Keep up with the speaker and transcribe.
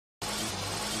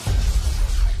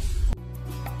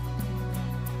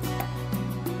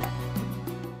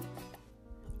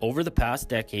Over the past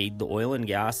decade, the oil and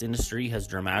gas industry has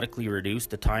dramatically reduced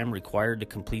the time required to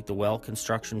complete the well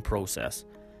construction process.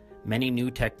 Many new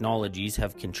technologies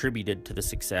have contributed to the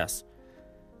success.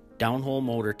 Downhole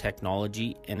motor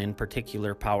technology, and in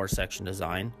particular power section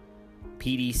design,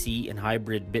 PDC and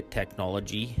hybrid bit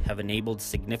technology have enabled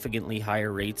significantly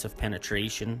higher rates of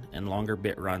penetration and longer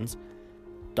bit runs.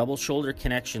 Double shoulder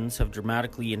connections have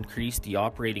dramatically increased the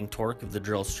operating torque of the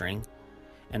drill string,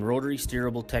 and rotary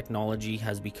steerable technology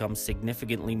has become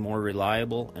significantly more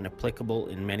reliable and applicable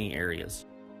in many areas.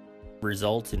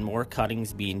 Results in more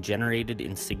cuttings being generated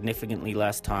in significantly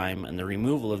less time, and the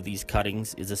removal of these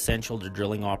cuttings is essential to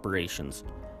drilling operations.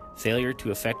 Failure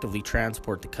to effectively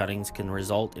transport the cuttings can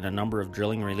result in a number of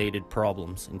drilling-related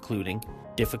problems, including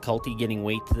difficulty getting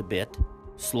weight to the bit,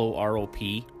 slow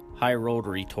ROP, high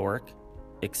rotary torque,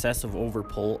 excessive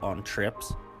overpull on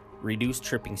trips, reduced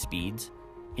tripping speeds,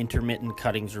 intermittent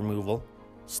cuttings removal,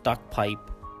 stuck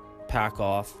pipe, pack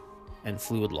off, and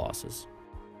fluid losses.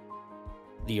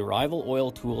 The Arrival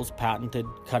Oil Tools patented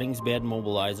cuttings bed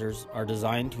mobilizers are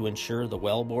designed to ensure the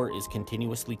wellbore is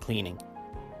continuously cleaning.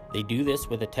 They do this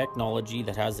with a technology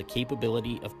that has the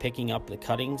capability of picking up the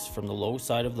cuttings from the low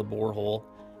side of the borehole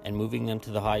and moving them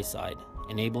to the high side,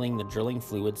 enabling the drilling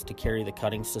fluids to carry the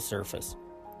cuttings to surface.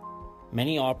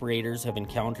 Many operators have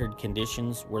encountered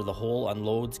conditions where the hole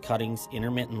unloads cuttings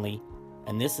intermittently,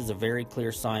 and this is a very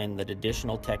clear sign that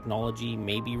additional technology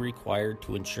may be required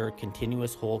to ensure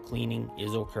continuous hole cleaning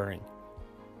is occurring.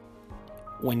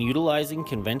 When utilizing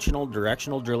conventional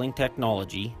directional drilling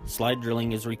technology, slide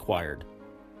drilling is required.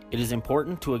 It is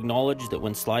important to acknowledge that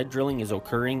when slide drilling is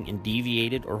occurring in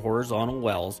deviated or horizontal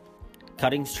wells,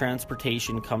 cuttings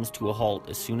transportation comes to a halt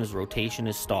as soon as rotation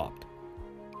is stopped.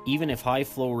 Even if high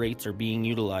flow rates are being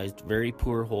utilized, very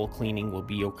poor hole cleaning will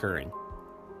be occurring.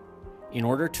 In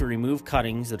order to remove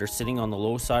cuttings that are sitting on the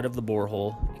low side of the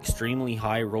borehole, extremely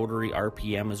high rotary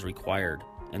RPM is required,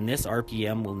 and this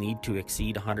RPM will need to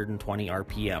exceed 120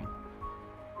 RPM.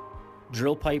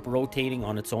 Drill pipe rotating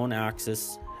on its own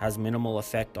axis has minimal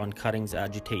effect on cuttings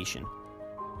agitation.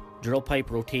 Drill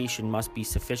pipe rotation must be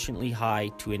sufficiently high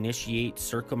to initiate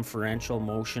circumferential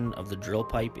motion of the drill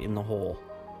pipe in the hole.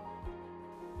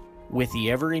 With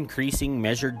the ever-increasing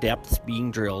measured depths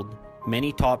being drilled,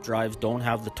 many top drives don't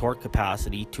have the torque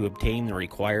capacity to obtain the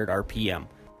required RPM.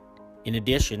 In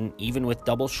addition, even with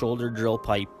double shoulder drill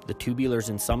pipe, the tubulars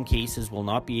in some cases will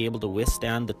not be able to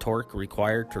withstand the torque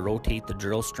required to rotate the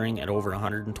drill string at over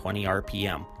 120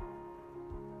 RPM.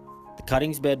 The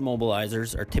cuttings bed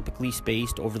mobilizers are typically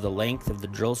spaced over the length of the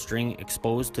drill string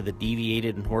exposed to the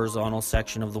deviated and horizontal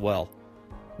section of the well.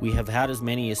 We have had as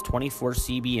many as 24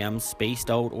 CBMs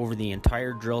spaced out over the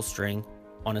entire drill string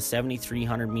on a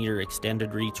 7,300 meter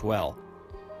extended reach well.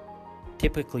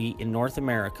 Typically in North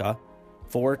America,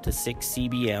 4 to 6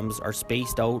 CBMs are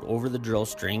spaced out over the drill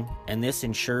string, and this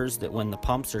ensures that when the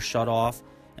pumps are shut off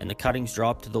and the cuttings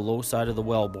drop to the low side of the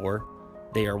wellbore,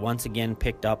 they are once again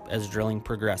picked up as drilling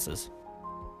progresses.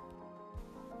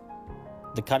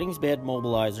 The cuttings bed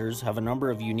mobilizers have a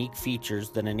number of unique features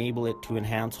that enable it to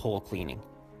enhance hole cleaning.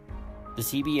 The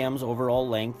CBM's overall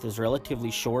length is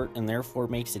relatively short and therefore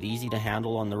makes it easy to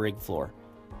handle on the rig floor.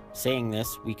 Saying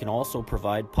this, we can also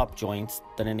provide pup joints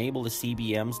that enable the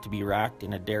CBMs to be racked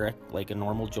in a derrick like a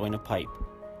normal joint of pipe.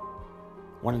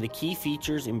 One of the key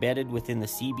features embedded within the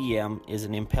CBM is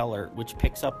an impeller which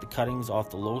picks up the cuttings off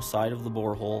the low side of the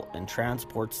borehole and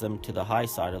transports them to the high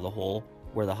side of the hole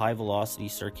where the high velocity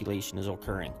circulation is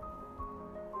occurring.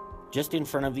 Just in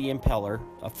front of the impeller,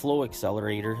 a flow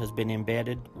accelerator has been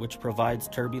embedded which provides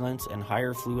turbulence and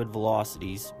higher fluid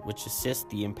velocities which assist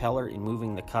the impeller in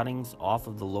moving the cuttings off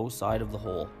of the low side of the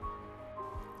hole.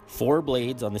 4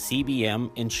 blades on the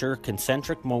CBM ensure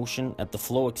concentric motion at the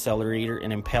flow accelerator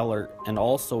and impeller and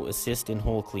also assist in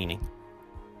hole cleaning.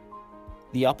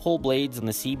 The uphole blades on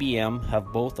the CBM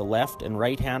have both a left and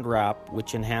right hand wrap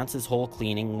which enhances hole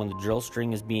cleaning when the drill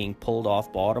string is being pulled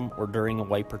off bottom or during a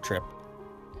wiper trip.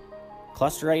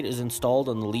 Clusterite is installed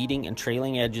on the leading and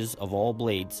trailing edges of all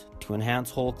blades to enhance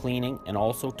hole cleaning and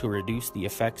also to reduce the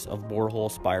effects of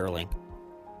borehole spiraling.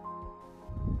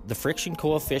 The friction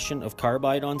coefficient of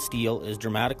carbide on steel is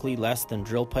dramatically less than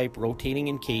drill pipe rotating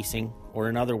in casing, or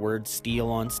in other words, steel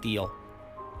on steel.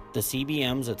 The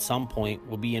CBMs at some point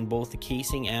will be in both the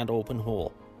casing and open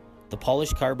hole. The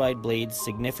polished carbide blades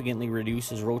significantly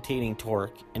reduces rotating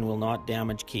torque and will not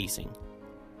damage casing.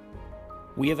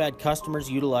 We have had customers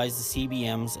utilize the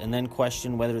CBMs and then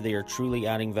question whether they are truly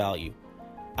adding value.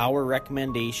 Our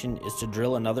recommendation is to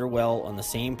drill another well on the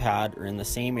same pad or in the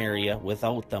same area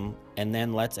without them, and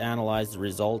then let's analyze the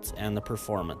results and the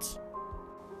performance.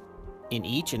 In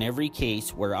each and every case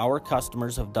where our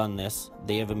customers have done this,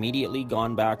 they have immediately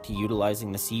gone back to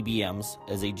utilizing the CBMs,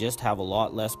 as they just have a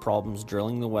lot less problems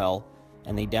drilling the well,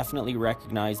 and they definitely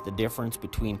recognize the difference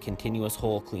between continuous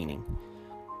hole cleaning.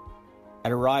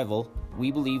 At Arrival,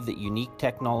 we believe that unique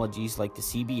technologies like the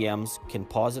CBMs can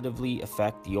positively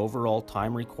affect the overall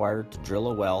time required to drill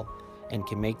a well and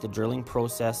can make the drilling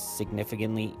process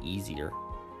significantly easier.